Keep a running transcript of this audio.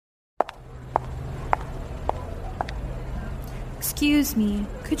Excuse me,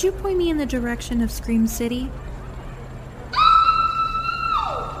 could you point me in the direction of Scream City?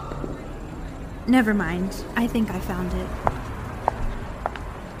 Never mind. I think I found it.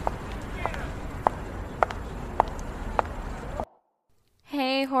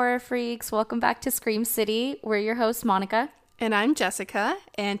 Hey, horror freaks. Welcome back to Scream City. We're your hosts, Monica. And I'm Jessica,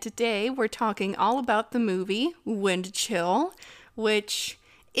 and today we're talking all about the movie Wind Chill, which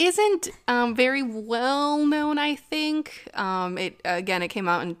isn't very well known, I think. It came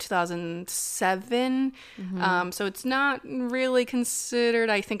out in 2007, so it's not really considered,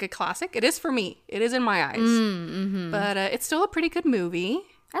 I think, a classic. It is for me. It is in my eyes. But it's still a pretty good movie.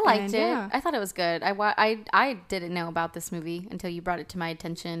 I liked it. Yeah. I thought it was good. I didn't know about this movie until you brought it to my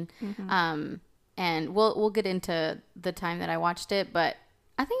attention. And we'll get into the time that I watched it, but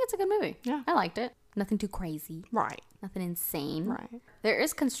I think it's a good movie. Yeah. I liked it. Nothing too crazy. Right. Nothing insane. Right. There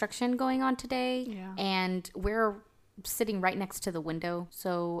is construction going on today, and we're sitting right next to the window.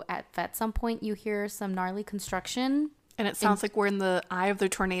 So at some point you hear some gnarly construction. And it sounds like we're in the eye of the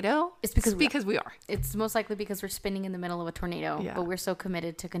tornado. It's because we are. It's most likely because we're spinning in the middle of a tornado, but we're so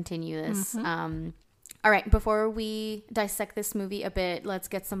committed to continue this. All right, before we dissect this movie a bit, let's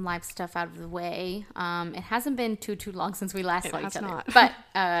get some live stuff out of the way. It hasn't been too long since we last saw each other. Not.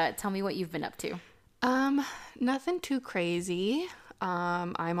 But tell me what you've been up to. Nothing too crazy.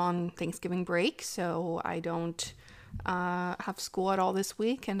 I'm on Thanksgiving break, so I don't have school at all this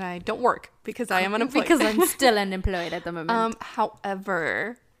week, and I don't work because I am unemployed. Because I'm still unemployed at the moment.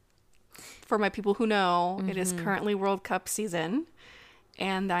 However, for my people who know, it is currently World Cup season.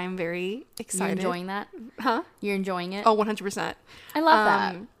 And I'm very excited. You're enjoying that? Huh? You're enjoying it? Oh, 100%. I love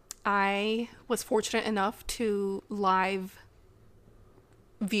that. I was fortunate enough to live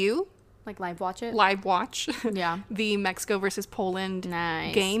view. Like live watch it? Live watch. Yeah. The Mexico versus Poland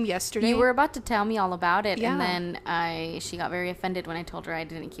game yesterday. You were about to tell me all about it. Yeah. And then she got very offended when I told her I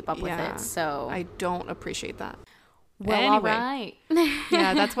didn't keep up with it. So I don't appreciate that. Well, anyway. All right.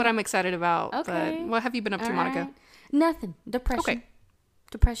 Yeah, that's what I'm excited about. Okay. But what have you been up to, Monica? Nothing. Depression. Okay.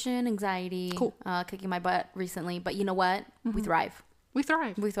 Depression, anxiety, cool. Kicking my butt recently. But you know what? We thrive. We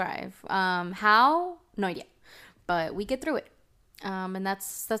thrive. How? No idea. But we get through it. And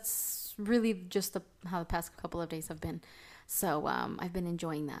that's really just how the past couple of days have been. So I've been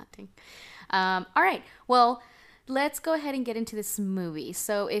enjoying that. All right. Well, let's go ahead and get into this movie.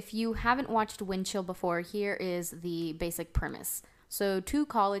 So if you haven't watched Wind Chill before, here is the basic premise. So 2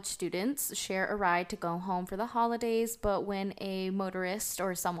 college students share a ride to go home for the holidays, but when a motorist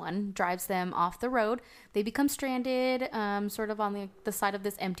or someone drives them off the road, they become stranded sort of on the side of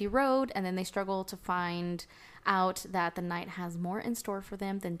this empty road, and then they struggle to find out that the night has more in store for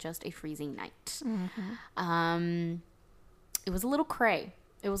them than just a freezing night. It was a little cray.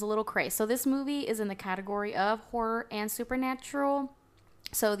 So this movie is in the category of horror and supernatural.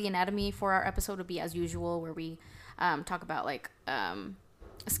 So the anatomy for our episode would be as usual, where we talk about like a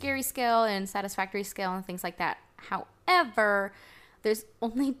scary scale and satisfactory scale and things like that. However, there's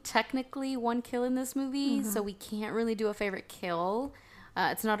only technically 1 kill in this movie, so we can't really do a favorite kill.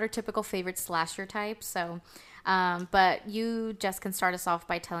 It's not our typical favorite slasher type. So, but you, Jess, can start us off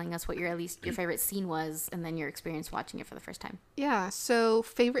by telling us what your favorite scene was, and then your experience watching it for the first time. Yeah. So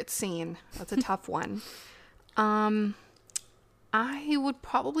favorite scene. That's a tough one. I would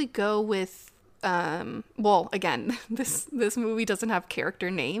probably go with. Well, again, this movie doesn't have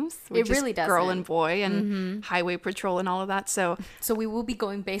character names. It really doesn't. Girl and boy and highway patrol and all of that. So we will be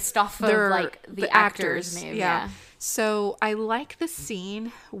going based off of like the actor's name. Yeah. So I like the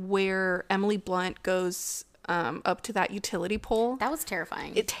scene where Emily Blunt goes up to that utility pole. That was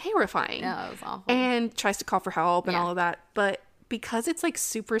terrifying. Terrifying. Yeah, that was awful. And tries to call for help and all of that. But because it's like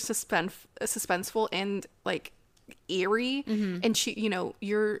super suspenseful and like eerie, and she,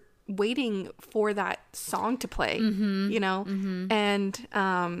 you're waiting for that song to play, and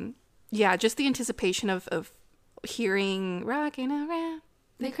just the anticipation of hearing "Rockin' Around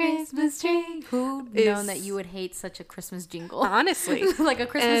the Christmas Tree." Who'd known that you would hate such a Christmas jingle? Honestly, like a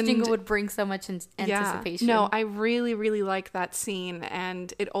Christmas jingle would bring so much anticipation. No, I really, really like that scene,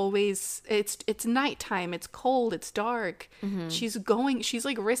 and it's nighttime, it's cold, it's dark. She's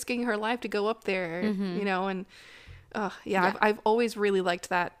like risking her life to go up there, and. I've always really liked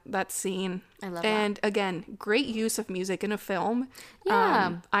that scene. I love and that. Again, great use of music in a film.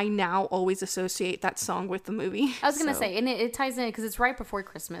 Yeah. I now always associate that song with the movie. I was going to say, and it ties in because it's right before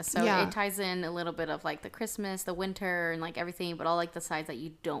Christmas. So it ties in a little bit of like the Christmas, the winter, and like everything, but all like the sides that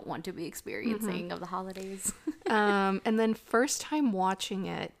you don't want to be experiencing of the holidays. And then first time watching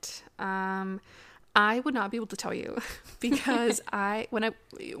it, I would not be able to tell you because I wouldn't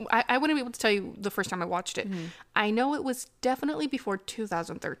be able to tell you the first time I watched it. I know it was definitely before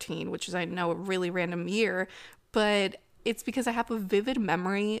 2013, which is, I know, a really random year, but it's because I have a vivid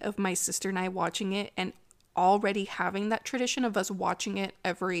memory of my sister and I watching it and already having that tradition of us watching it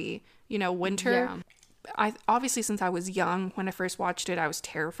every, winter. Yeah. I obviously, since I was young when I first watched it, I was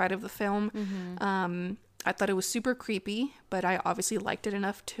terrified of the film. I thought it was super creepy, but I obviously liked it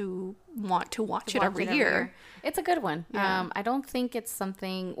enough to want to watch it every year. It's a good one. Yeah. I don't think it's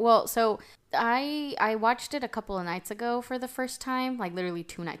something. Well, so I watched it a couple of nights ago for the first time, like literally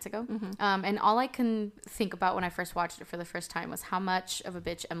 2 nights ago. And all I can think about when I first watched it for the first time was how much of a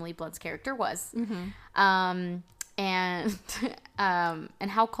bitch Emily Blunt's character was, and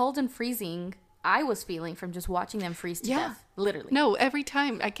how cold and freezing I was feeling from just watching them freeze to death. Literally. No, every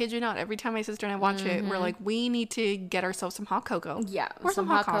time, I kid you not, every time my sister and I watch it, we're like, we need to get ourselves some hot cocoa. Yeah, or some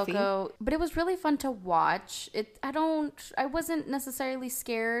hot coffee. cocoa. But it was really fun to watch. I wasn't necessarily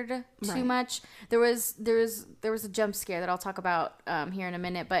scared too much. There was a jump scare that I'll talk about here in a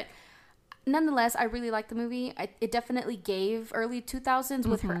minute, but nonetheless, I really liked the movie. It definitely gave early 2000s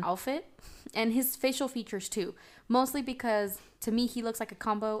with her outfit and his facial features too. Mostly because, to me, he looks like a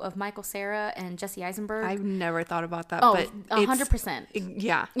combo of Michael Cera and Jesse Eisenberg. I've never thought about that. Oh, but 100%.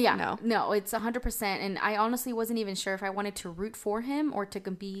 Yeah. No, it's 100%. And I honestly wasn't even sure if I wanted to root for him or to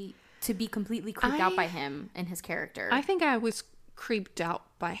be completely creeped out by him and his character. I think I was creeped out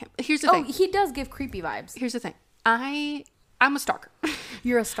by him. Here's the thing. He does give creepy vibes. Here's the thing. I'm a stalker.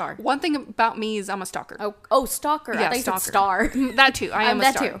 You're a star. One thing about me is I'm a stalker. Oh, stalker. Yeah, I thought you said star. That too. I am a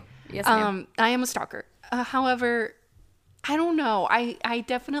that star. too. Yes, ma'am. I am a stalker. However, I don't know. I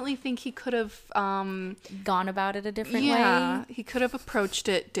definitely think he could have gone about it a different yeah, way. he could have approached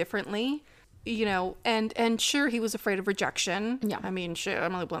it differently. And sure, he was afraid of rejection. Yeah. I mean, shit,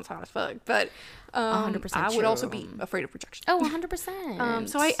 Emily Blunt's hot as fuck, but 100% I would also true. be afraid of rejection. Oh, 100%.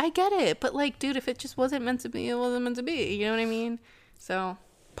 So I get it, but like, dude, if it just wasn't meant to be, it wasn't meant to be. You know what I mean? So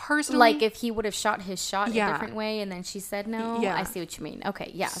personally, like if he would have shot his shot a Yeah. different way and then she said no. Yeah. I see what you mean.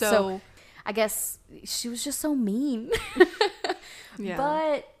 Okay, yeah. So I guess she was just so mean. yeah.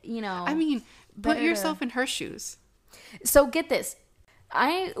 But, I mean, put better yourself in her shoes. So get this.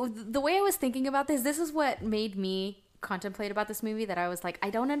 The way I was thinking about this is what made me contemplate about this movie, that I was like, I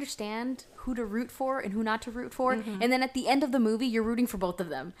don't understand who to root for and who not to root for. And then at the end of the movie, you're rooting for both of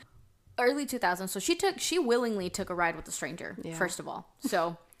them. Early 2000s. So she willingly took a ride with a stranger, first of all.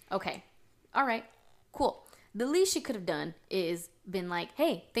 So, okay. All right. Cool. The least she could have done is been like,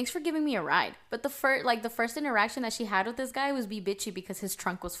 hey, thanks for giving me a ride. But the first interaction that she had with this guy was be bitchy because his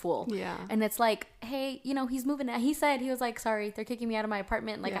trunk was full. Yeah. And it's like, hey, he's moving out. He said, he was like, sorry, they're kicking me out of my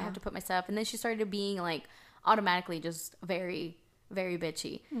apartment. Like, I have to put my stuff. And then she started being like automatically just very, very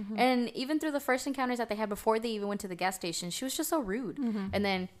bitchy. And even through the first encounters that they had before they even went to the gas station, she was just so rude. And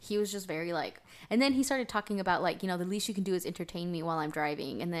then he was just very like, and then he started talking about like, the least you can do is entertain me while I'm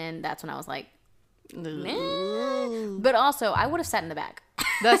driving. And then that's when I was like, but also I would have sat in the back.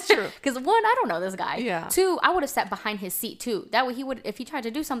 That's true. Because 1, I don't know this guy. Yeah. 2, I would have sat behind his seat too. That way if he tried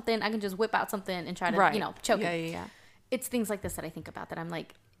to do something, I can just whip out something and try to, choke him. Yeah. It's things like this that I think about, that I'm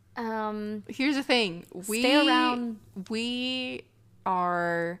like, Here's the thing. Stay around. We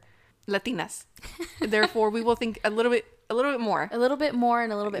are Latinas. Therefore, we will think a little bit more. a little bit more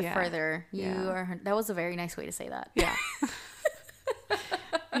and a little bit Yeah. further. Yeah. That was a very nice way to say that. Yeah.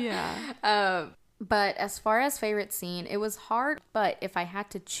 Yeah. But as far as favorite scene, it was hard. But if I had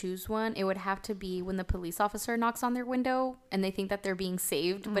to choose one, it would have to be when the police officer knocks on their window and they think that they're being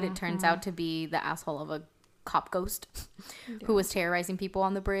saved, but it turns out to be the asshole of a cop ghost who was terrorizing people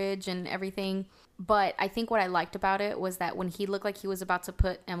on the bridge and everything. But I think what I liked about it was that when he looked like he was about to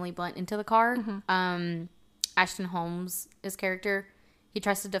put Emily Blunt into the car, Ashton Holmes, his character, he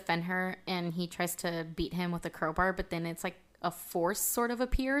tries to defend her and he tries to beat him with a crowbar, but then it's like a force sort of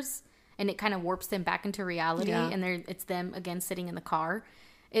appears and it kind of warps them back into reality. Yeah. And it's them again sitting in the car.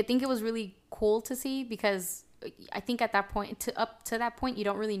 I think it was really cool to see, because I think at that point, up to that point, you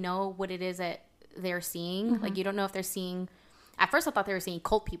don't really know what it is that they're seeing. Like, you don't know if they're seeing. At first, I thought they were seeing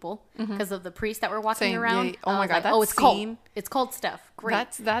cult people because of the priests that were walking Same, around. yeah. Oh my God, like, that it's cult. scene- It's cult stuff.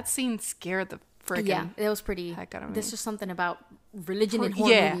 Great. That scene scared the friggin' Yeah, it was pretty. heck out of me. There's just something about religion in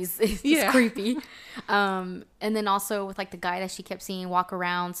horror Yeah. movies. It's Yeah. creepy. And then also with like the guy that she kept seeing walk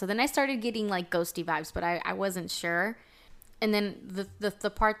around. So then I started getting like ghosty vibes, but I wasn't sure. And then the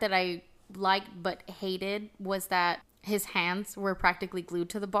part that I liked but hated was that his hands were practically glued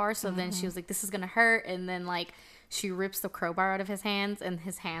to the bar. So then she was like, this is going to hurt. And then like she rips the crowbar out of his hands and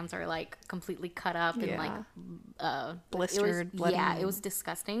his hands are like completely cut up and Yeah. like Blistered, bloody. yeah, it was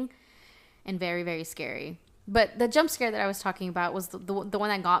disgusting. and very, very scary. But the jump scare that I was talking about was the one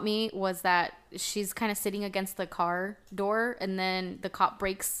that got me was that she's kind of sitting against the car door, and then the cop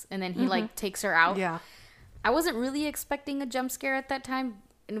breaks, and then he like takes her out. Yeah. I wasn't really expecting a jump scare at that time,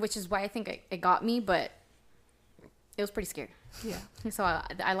 and which is why I think it got me, but it was pretty scary. Yeah. So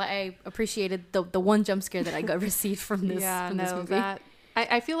I appreciated the one jump scare that I got received from this. Yeah, from this no, movie. that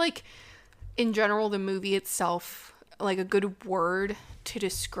I feel like in general the movie itself, like a good word to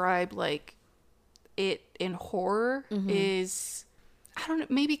describe like it in horror is, I don't know,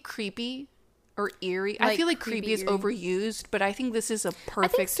 maybe creepy or eerie. I Like feel like creepy is eerie. overused, but I think this is a I think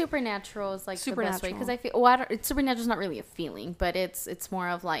perfect. supernatural is like the best way Supernatural. because I feel well, supernatural's not really a feeling, but it's more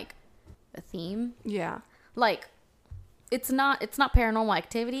of like a theme. Yeah. Like it's not paranormal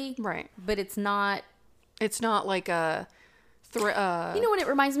activity, Right. but it's not. It's not like a. You know what it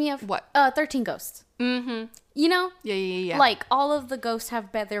reminds me of? What? 13 Ghosts. Mm-hmm. You know? Yeah. Like, all of the ghosts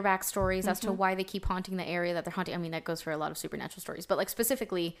have their backstories as to why they keep haunting the area that they're haunting. I mean, that goes for a lot of supernatural stories. But, like,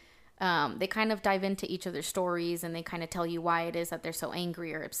 specifically, they kind of dive into each of their stories, and they kind of tell you why it is that they're so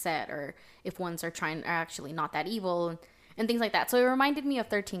angry or upset, or if ones are actually not that evil, and things like that. So it reminded me of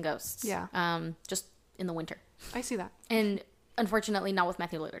 13 Ghosts. Yeah. Just in the winter. I see that. And, unfortunately, not with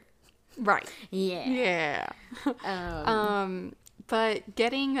Matthew Lillard. Right. Yeah. Yeah. But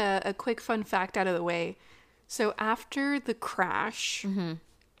getting a quick fun fact out of the way. So after the crash,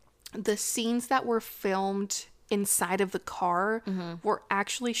 the scenes that were filmed inside of the car were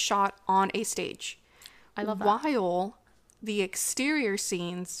actually shot on a stage. I love that. While the exterior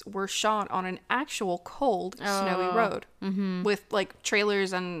scenes were shot on an actual cold, snowy road with like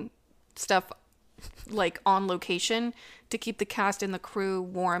trailers and stuff like on location to keep the cast and the crew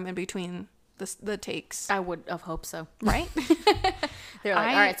warm in between the takes. I would have hoped so. Right? They're like,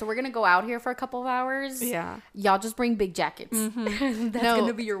 all right, so we're going to go out here for a couple of hours. Yeah. Y'all just bring big jackets. That's going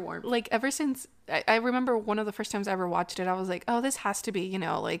to be your warmth. Like ever since I remember one of the first times I ever watched it, I was like, oh, this has to be, you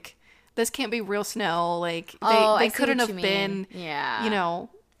know, like this can't be real snow. Like I they see couldn't what have you been, mean. Yeah. you know,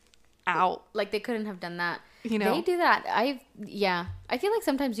 out. Like they couldn't have done that. You know. They do that. I feel like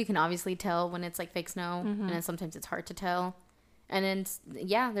sometimes you can obviously tell when it's like fake snow, and then sometimes it's hard to tell. And then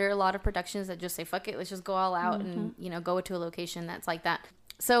there are a lot of productions that just say fuck it, let's just go all out and go to a location that's like that.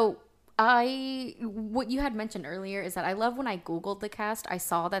 So what you had mentioned earlier is that I love when I Googled the cast, I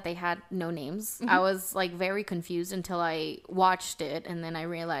saw that they had no names. I was like very confused until I watched it, and then I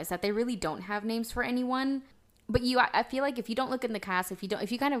realized that they really don't have names for anyone. But I feel like if you don't look in the cast, if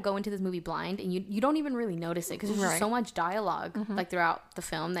you kind of go into this movie blind and you don't even really notice it because there's just so much dialogue like throughout the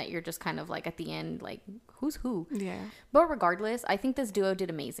film that you're just kind of like at the end like who's who. Yeah. But regardless, I think this duo did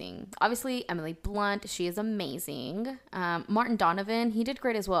amazing. Obviously, Emily Blunt, she is amazing. Martin Donovan, he did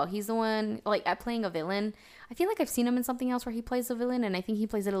great as well. He's the one like at playing a villain. I feel like I've seen him in something else where he plays a villain, and I think he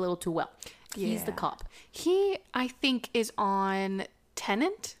plays it a little too well. He's the Yeah. cop. He, I think, is on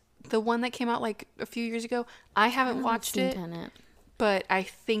Tenet, the one that came out like a few years ago. I haven't watched it, Tenet. but I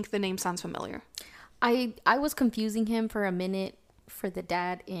think the name sounds familiar. I was confusing him for a minute for the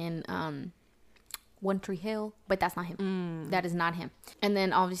dad in One Tree Hill, but that's not him. That is not him. And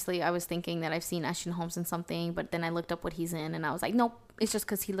then obviously I was thinking that I've seen Ashton Holmes in something, but then I looked up what he's in, and I was like, nope, it's just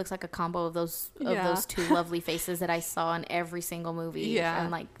because he looks like a combo of those two lovely faces that I saw in every single movie. Yeah.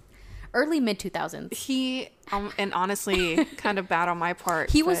 And like early mid 2000s. He, and honestly, kind of bad on my part.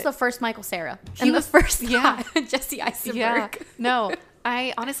 He was but- the first Michael Cera. He And was- the first yeah. Jesse Eisenberg. Yeah. No,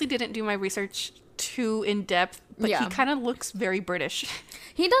 I honestly didn't do my research too in depth, but Yeah. he kind of looks very British.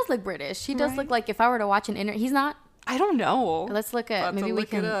 He does look British. He does Right. look like if I were to watch an interview. He's not. I don't know. Let's look at. About to Maybe we look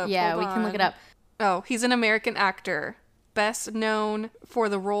it can. up. Yeah, Hold we can look it on. up. Oh, he's an American actor, best known for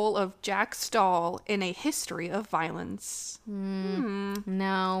the role of Jack Stahl in A History of Violence.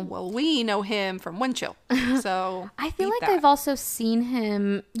 No. Well, we know him from Windchill, so I feel eat like that. I've also seen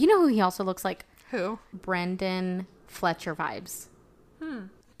him. You know who he also looks like? Who Brendan Fletcher vibes.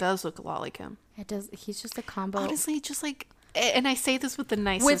 does look a lot like him. It does. He's just a combo. Honestly, just like, and I say this with the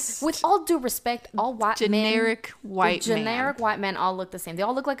nicest, With all due respect, all white generic men, white man. generic white men all look the same. They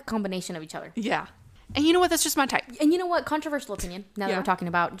all look like a combination of each other. Yeah, and you know what? That's just my type. And you know what? Controversial opinion. Now that Yeah. we're talking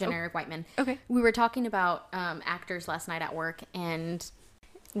about generic white men. Okay. We were talking about actors last night at work, and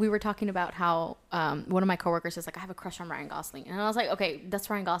we were talking about how one of my coworkers is like, I have a crush on Ryan Gosling. And I was like, okay, that's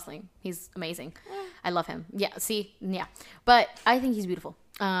Ryan Gosling. He's amazing. I love him. Yeah, see? Yeah. But I think he's beautiful.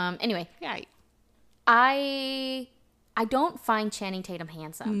 Anyway, Yeah, I don't find Channing Tatum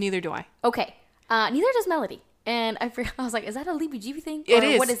handsome. neither do I. Okay. Neither does Melody. And I was like, is that a Leebie thing? It Or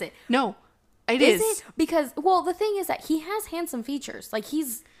is. What is it? No, it Is is. it? Because, well, the thing is that he has handsome features. Like,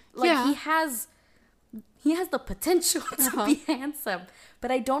 he's, like, Yeah. He has the potential to be handsome,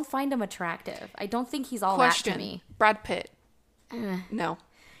 but I don't find him attractive. I don't think he's all that to me. Brad Pitt. No.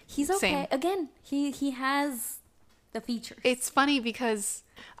 He's okay. Same. Again, he has the features. It's funny because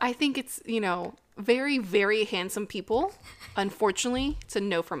I think it's, very, very handsome people. Unfortunately, it's a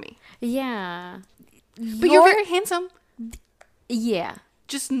no for me. Yeah. But you're very handsome. Yeah.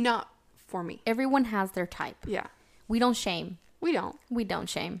 Just not for me. Everyone has their type. Yeah. We don't shame. We don't. We don't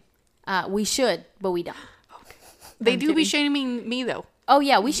shame. We should, but we don't. They do be shaming me though. Oh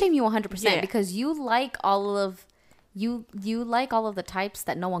yeah, we shame you 100% Yeah. because you like all of you like all of the types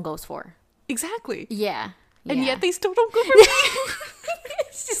that no one goes for. Exactly. Yeah. And Yeah. yet they still don't go for me.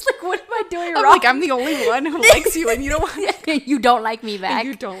 It's just like, what am I doing I'm wrong? like, I'm the only one who likes you and you don't You don't like me back. and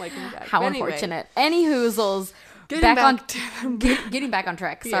you don't like me back. How Anyway, unfortunate. Any hoozles. Getting back Getting back on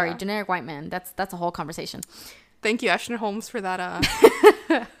track. Sorry, Yeah. generic white man. That's a whole conversation. Thank you, Ashton Holmes, for that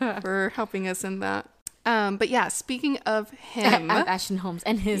for helping us in that. But yeah, speaking of him. Ashton Holmes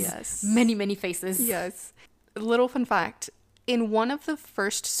and his Yes. many, many faces. Yes. Little fun fact. In one of the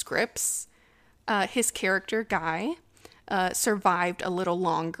first scripts, his character, Guy, survived a little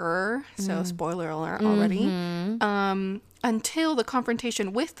longer. So, spoiler alert already. Until the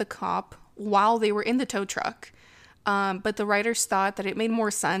confrontation with the cop while they were in the tow truck. But the writers thought that it made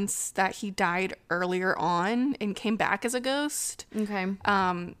more sense that he died earlier on and came back as a ghost. Okay.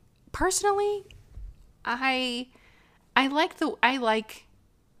 Personally, I like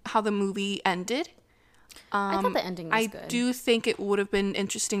how the movie ended. I thought the ending was I good. do think it would have been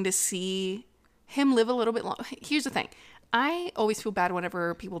interesting to see him live a little bit longer. Here's the thing. I always feel bad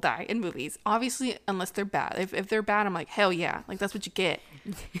whenever people die in movies. Obviously, unless they're bad. If they're bad, I'm like, hell yeah. Like, that's what you get.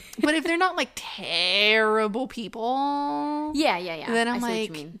 But if they're not, like, terrible people... Yeah. Then I I'm see what you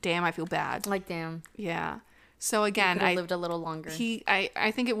like, mean. damn, I feel bad. Like, damn. Yeah. So, again, Could have I lived a little longer.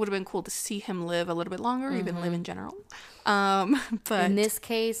 I think it would have been cool to see him live a little bit longer, even live in general. But... In this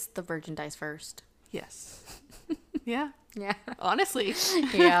case, the virgin dies first. Yes. Yeah. Yeah. Honestly.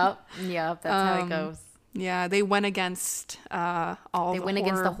 Yep. That's how it goes. Yeah, they went against all. They the went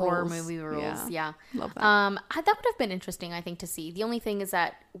against the horror rules. movie rules. Yeah. Love that. That would have been interesting, I think, to see. The only thing is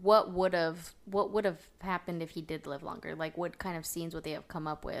that what would have happened if he did live longer? Like, what kind of scenes would they have come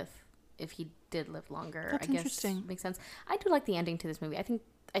up with if he did live longer? That's I guess interesting. makes sense. I do like the ending to this movie.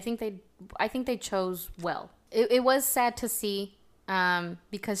 I think they chose well. It was sad to see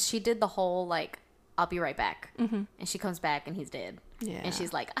because she did the whole like, I'll be right back, and she comes back and he's dead. Yeah. And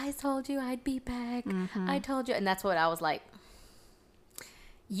she's like, I told you I'd be back. I told you. And that's what I was like,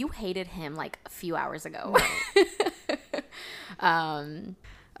 you hated him like a few hours ago. Now been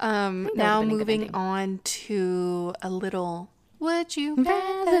a good moving ending. on to a little Would You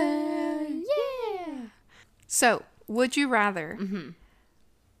Rather? Yeah. So, would you rather? Mm-hmm.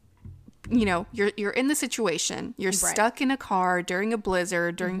 You're in the situation. You're stuck in a car during a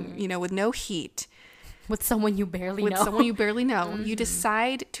blizzard, with no heat. With someone you barely With know. someone you barely know. You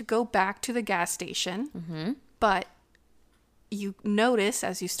decide to go back to the gas station, but you notice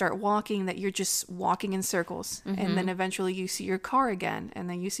as you start walking that you're just walking in circles. And then eventually you see your car again, and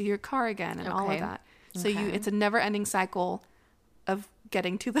then you see your car again, and all of Okay. that. So it's a never-ending cycle of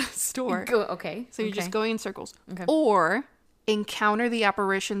getting to the store. Okay. So you're just going in circles. Okay. Or encounter the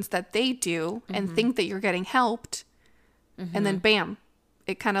apparitions that they do and think that you're getting helped, and then bam,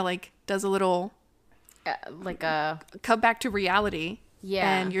 it kind of like does a little... Like a... come back to reality,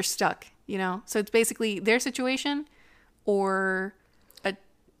 Yeah. and you're stuck, so it's basically their situation or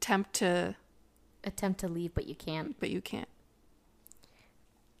attempt to leave, but you can't. but you can't,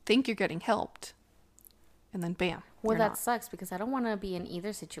 think you're getting helped, and then bam, Well, you're that not. sucks because I don't want to be in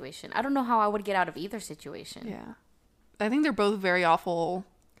either situation. I don't know how I would get out of either situation. Yeah, I think they're both very awful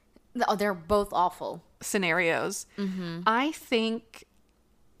Oh, they're both awful. scenarios. I think,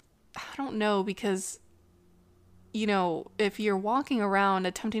 I don't know, because if you're walking around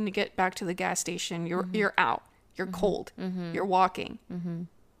attempting to get back to the gas station, you're out. You're cold. You're walking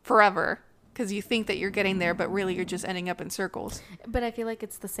forever because you think that you're getting there, but really you're just ending up in circles. But I feel like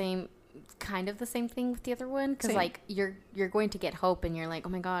it's the same thing with the other one because Same. like you're going to get hope and you're like, oh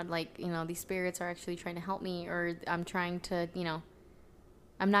my god, like these spirits are actually trying to help me, or I'm trying to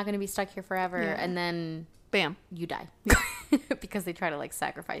I'm not going to be stuck here forever. Yeah. And then Bam. you die because they try to like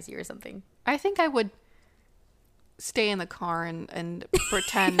sacrifice you or something. I think I would stay in the car and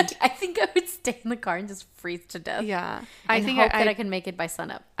pretend. I think I would stay in the car and just freeze to death. Yeah. I think hope that I can make it by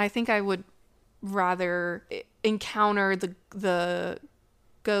sunup. I think I would rather encounter the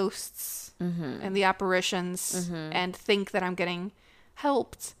ghosts and the apparitions and think that I'm getting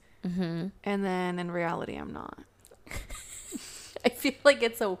helped, and then in reality I'm not. I feel like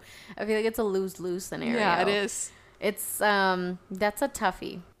it's a lose-lose scenario. Yeah, it is. It's that's a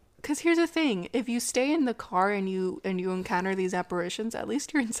toughie. Because here's the thing: if you stay in the car and you encounter these apparitions, at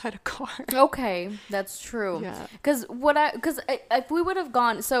least you're inside a car. Okay, that's true. Yeah. Because if we would have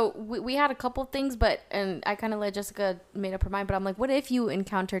gone, so we had a couple things, and I kind of let Jessica made up her mind, but I'm like, what if you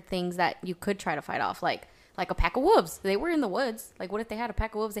encountered things that you could try to fight off, like a pack of wolves? They were in the woods. Like, what if they had a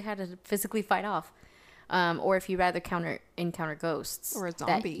pack of wolves they had to physically fight off? Or if you rather encounter ghosts Or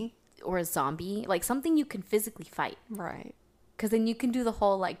a zombie. Like something you can physically fight. Right. Because then you can do the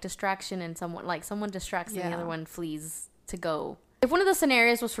whole like distraction and someone distracts and the Yeah. other one flees to go. If one of the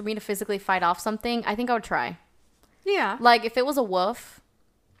scenarios was for me to physically fight off something, I think I would try. Yeah. Like if it was a wolf,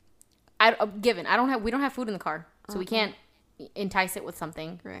 we don't have food in the car, so we can't entice it with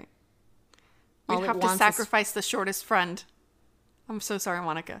something. Right. All We'd it have to wants is- sacrifice the shortest friend. I'm so sorry,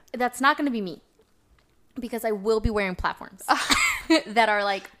 Monica. That's not going to be me, because I will be wearing platforms that are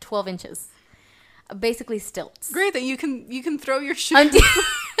like 12 inches. Basically stilts. Great that you can throw your shoe.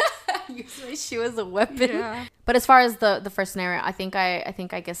 Use my shoe as a weapon. Yeah. But as far as the first scenario,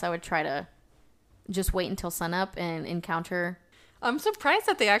 I guess I would try to just wait until sunup and encounter. I'm surprised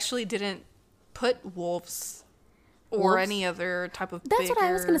that they actually didn't put wolves or Wolves? any other type of. That's what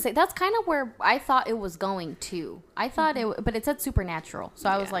I was bigger- gonna say. That's kind of where I thought it was going to. I thought but it said supernatural, so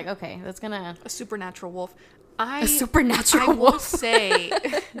I was Yeah. like, okay, that's gonna a supernatural wolf. a supernatural I will wolf. say,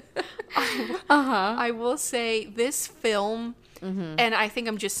 I will say this film, and I think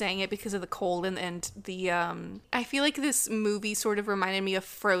I'm just saying it because of the cold and the. I feel like this movie sort of reminded me of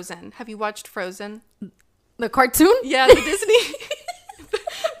Frozen. Have you watched Frozen? The cartoon. Yeah, the Disney.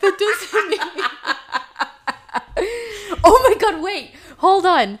 the Disney. Oh my god, wait. Hold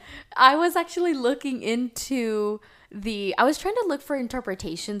on. I was actually looking into I was trying to look for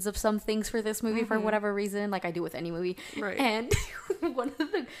interpretations of some things for this movie for whatever reason, like I do with any movie. Right. And one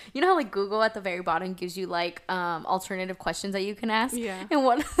of the, you know how like Google at the very bottom gives you like alternative questions that you can ask? Yeah. And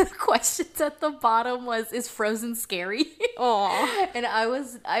one of the questions at the bottom is Frozen scary? Aw. And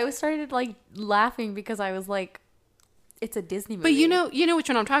I started like laughing because I was like, it's a Disney movie. But you know which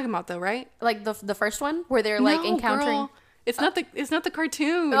one I'm talking about, though, right? like the first one where they're like No, encountering. girl. It's not the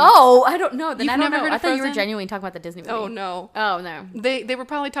cartoon. Oh, I don't know. Then You've I don't never know. heard I of thought you were Frozen? genuinely talking about the Disney movie. Oh no. Oh no. They were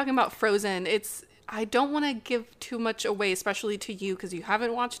probably talking about Frozen. I don't want to give too much away, especially to you because you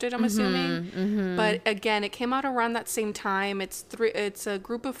haven't watched it, I'm assuming. But again, it came out around that same time. It's a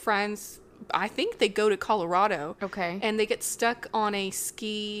group of friends. I think they go to Colorado. Okay. And they get stuck on a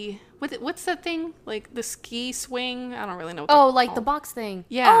ski. What's that thing? Like the ski swing? I don't really know. What Oh, they're like the called. box thing.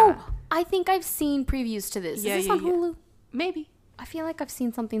 Yeah. Oh, I think I've seen previews to this. Yeah, Is this yeah, on yeah. Hulu? Maybe. I feel like I've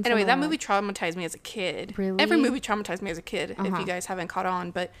seen something. Anyway, that similar. movie traumatized me as a kid. Really? Every movie traumatized me as a kid. If you guys haven't caught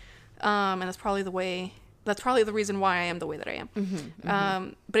on, but and that's probably the reason why I am the way that I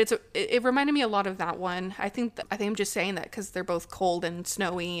am. But it reminded me a lot of that one. I think I'm just saying that because they're both cold and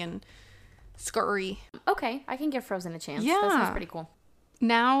snowy and scurry. Okay, I can give Frozen a chance. Yeah. That sounds pretty cool.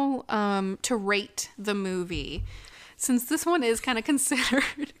 Now, to rate the movie, since this one is kind of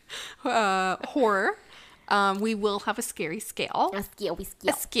considered horror, we will have a scary scale. A scary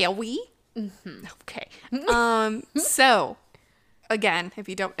A scary. Okay. So, again, if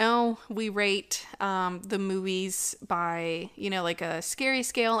you don't know, we rate the movies by, like a scary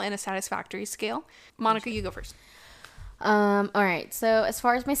scale and a satisfactory scale. Monica, you go first. All right. So as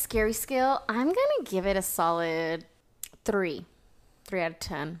far as my scary scale, I'm gonna give it a solid 3 out of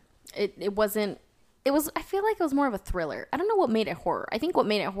 10. It wasn't. It was. I feel like it was more of a thriller. I don't know what made it horror. I think what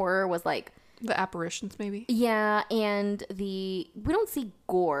made it horror was like. The apparitions, maybe. Yeah, and we don't see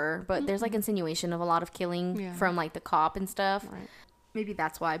gore, but there's like insinuation of a lot of killing Yeah. from like the cop and stuff. Right. Maybe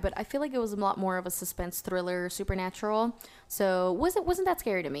that's why, but I feel like it was a lot more of a suspense thriller, supernatural. So wasn't that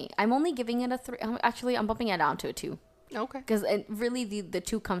scary to me. I'm only giving it a 3. Actually, I'm bumping it down to a 2 Okay. because really the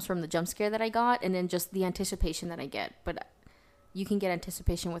 2 comes from the jump scare that I got, and then just the anticipation that I get. But you can get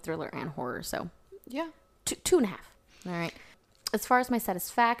anticipation with thriller and horror, so Yeah. 2.5. All right. As far as my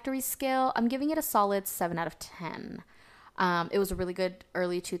satisfactory scale, I'm giving it a solid 7 out of 10. It was a really good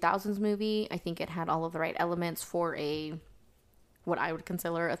early 2000s movie. I think it had all of the right elements for what I would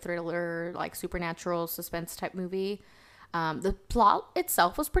consider a thriller, like supernatural suspense type movie. The plot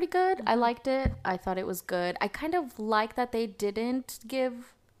itself was pretty good. I liked it. I thought it was good. I kind of like that they didn't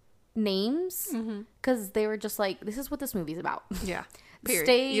give names because they were just like, this is what this movie's about. Yeah.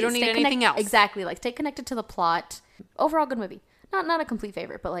 Period. You don't need anything else. Exactly. Like, stay connected to the plot. Overall, good movie. Not a complete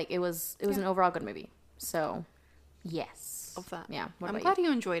favorite, but like it was an overall good movie. So, yes. Of that. Yeah. What I'm about glad you?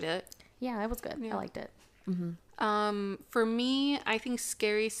 you enjoyed it. Yeah, it was good. Yeah. I liked it. For me, I think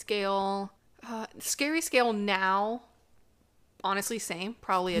scary scale now honestly, same.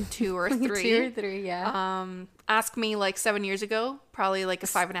 Probably a 2 or a 3. 2 or 3, yeah. Ask me like 7 years ago, probably like a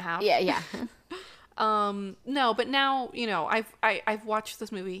 5.5. Yeah. No, but now, you know, I've watched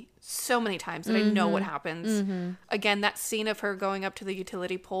this movie so many times that I know what happens. Again, that scene of her going up to the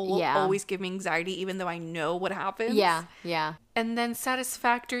utility pole will always give me anxiety, even though I know what happens. Yeah. And then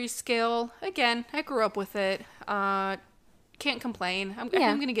satisfactory scale, again, I grew up with it. Can't complain. I think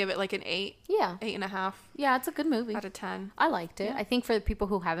I'm gonna give it like an 8. Yeah. 8.5 Yeah, it's a good movie. out of 10. I liked it. I think for the people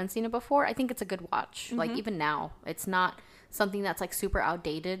who haven't seen it before, I think it's a good watch. Like, even now, it's not something that's like super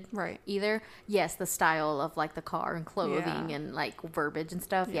outdated either. Yes, the style of like the car and clothing and like verbiage and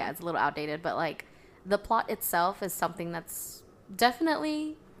stuff, it's a little outdated, but like the plot itself is something that's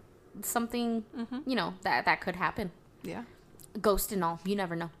definitely something, you know, that could happen. Yeah. Ghost and all, you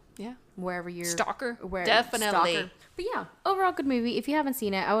never know. Yeah. Wherever you're Stalker. Definitely. Stalker. But yeah, overall good movie. If you haven't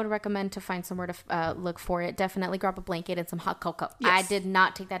seen it, I would recommend to find somewhere to look for it. Definitely grab a blanket and some hot cocoa. Yes. I did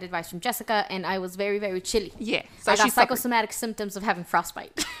not take that advice from Jessica, and I was very, very chilly. Yeah. So I got she suffered. psychosomatic symptoms of having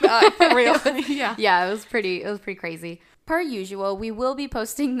frostbite. For real. Yeah. Yeah, it was pretty crazy. Per usual, we will be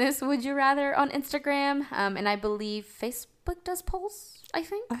posting this Would You Rather on Instagram, and I believe Facebook does polls, I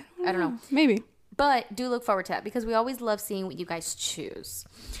think. I don't know. Maybe. But do look forward to that because we always love seeing what you guys choose.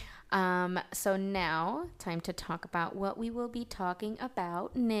 So now, time to talk about what we will be talking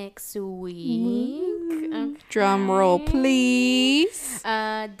about next week. Okay. Drum roll, please.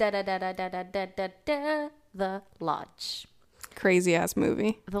 The Lodge. Crazy ass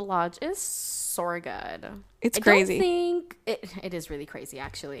movie. The Lodge is so good. It's crazy. I don't think it is really crazy,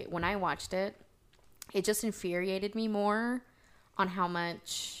 actually. When I watched it, it just infuriated me more on how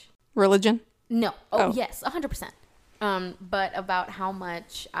much... Religion? No. Oh. Yes, 100%. But about how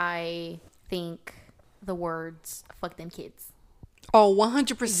much I think the words "fuck them kids." Oh,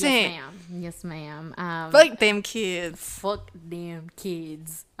 100%. Yes, ma'am. Fuck them kids. Fuck them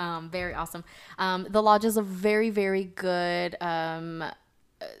kids. Very awesome. The Lodge is a very, very good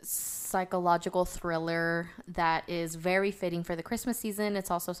psychological thriller that is very fitting for the Christmas season. It's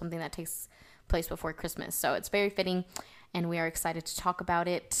also something that takes place before Christmas, so it's very fitting, and we are excited to talk about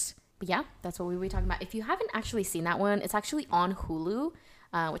it. But yeah, that's what we'll be talking about. If you haven't actually seen that one, it's actually on Hulu,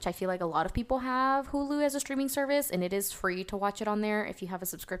 which I feel like a lot of people have Hulu as a streaming service, and it is free to watch it on there if you have a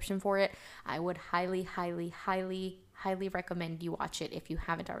subscription for it. I would highly, highly, highly, highly recommend you watch it if you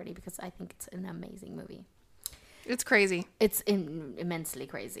haven't already, because I think it's an amazing movie. It's crazy. It's immensely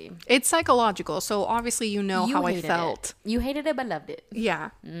crazy. It's psychological, so obviously you know how I felt. You hated it, but loved it.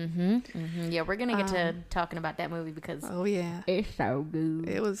 Yeah. Yeah, we're gonna get to talking about that movie because it's so good.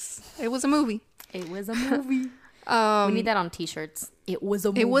 It was a movie. It was a movie. We need that on t-shirts. It was a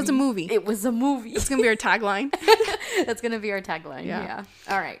movie. It was a movie. It was a movie. It's gonna be our tagline. That's gonna be our tagline. Yeah.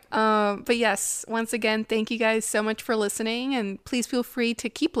 All right. But yes, once again, thank you guys so much for listening, and please feel free to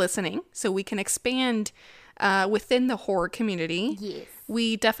keep listening so we can expand within the horror community. Yes.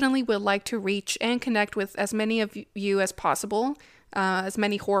 We definitely would like to reach and connect with as many of you as possible, as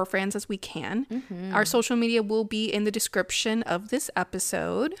many horror fans as we can. Our social media will be in the description of this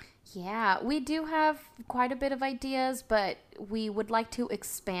episode. Yeah, we do have quite a bit of ideas, but we would like to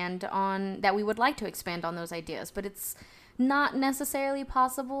expand on those ideas, but it's not necessarily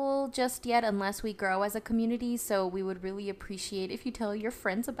possible just yet unless we grow as a community. So we would really appreciate if you tell your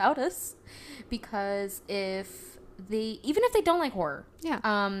friends about us, because even if they don't like horror,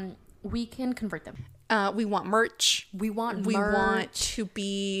 we can convert them. We want merch. We want to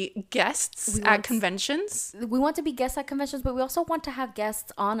be guests at conventions. We want to be guests at conventions, but we also want to have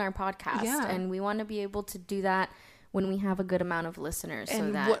guests on our podcast. Yeah. And we want to be able to do that when we have a good amount of listeners. And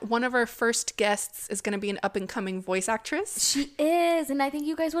so that one of our first guests is going to be an up-and-coming voice actress. She is, and I think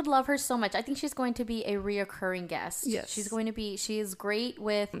you guys would love her so much. I think she's going to be a reoccurring guest. Yes. She is great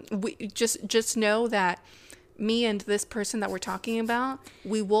with... We just know that me and this person that we're talking about,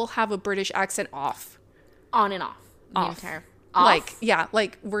 we will have a British accent off. On and off. Off. The entire... Off?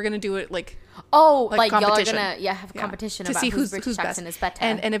 Like we're going to do it like... Oh, like y'all are competition. gonna have a competition to about see whose who's British best. accent is better.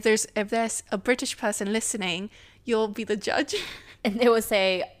 And if there's a British person listening, you'll be the judge. And they will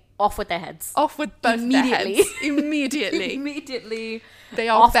say, off with their heads. Off with both Immediately. their heads. Immediately. Immediately. They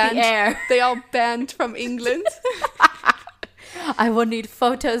all off banned. the air. They all banned from England. I will need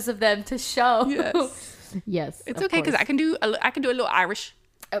photos of them to show. Yes. Yes. It's okay because I can do a little Irish.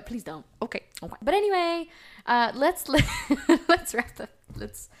 Please don't. Okay. But anyway, let's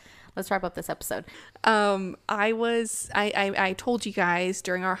wrap up this episode. I told you guys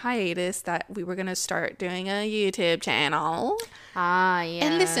during our hiatus that we were gonna start doing a YouTube channel. Yes.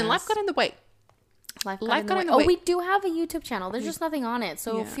 And listen, life got in the way. Life Life got in the way. Oh, we do have a YouTube channel. There's just nothing on it.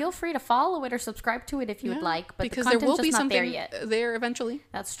 So feel free to follow it or subscribe to it if you would like. But because the there content's will be just not there something yet. there eventually.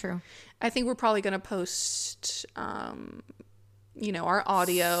 That's true. I think we're probably going to post, our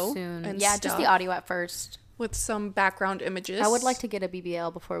audio Soon. and Yeah, just the stuff audio at first. with some background images. I would like to get a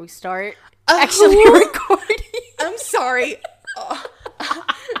BBL before we start Oh. actually recording. I'm sorry.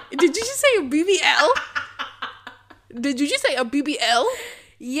 Did you just say a BBL? Did you just say a BBL?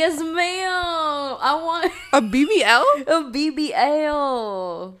 Yes, ma'am. I want A BBL? a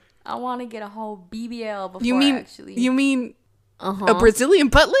BBL. I want to get a whole BBL before You mean actually. a Brazilian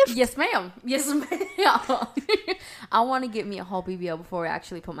butt lift? Yes, ma'am. Yes, ma'am. I want to get me a whole BBL before I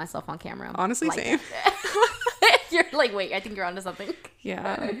actually put myself on camera. Honestly, Like same. You're like, wait, I think you're onto something.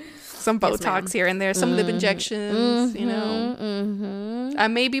 Yeah. Some Botox ma'am. here and there, some lip injections, Mm-hmm. I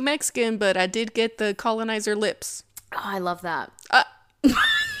may be Mexican, but I did get the colonizer lips. Oh, I love that.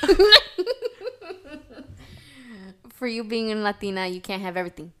 For you being a Latina, you can't have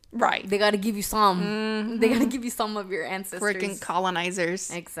everything. Right. They got to give you some. They got to give you some of your ancestors. Freaking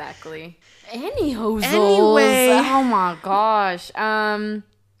colonizers. Exactly. Anyway. Oh my gosh.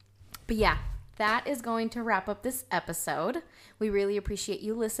 But yeah, that is going to wrap up this episode. We really appreciate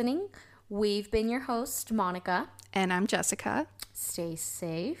you listening. We've been your host, Monica. And I'm Jessica. Stay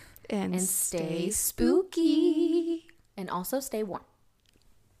safe And stay spooky. And also stay warm.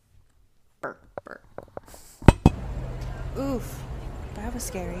 Burr, burr. Oof, that was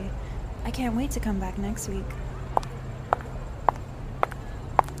scary. I can't wait to come back next week.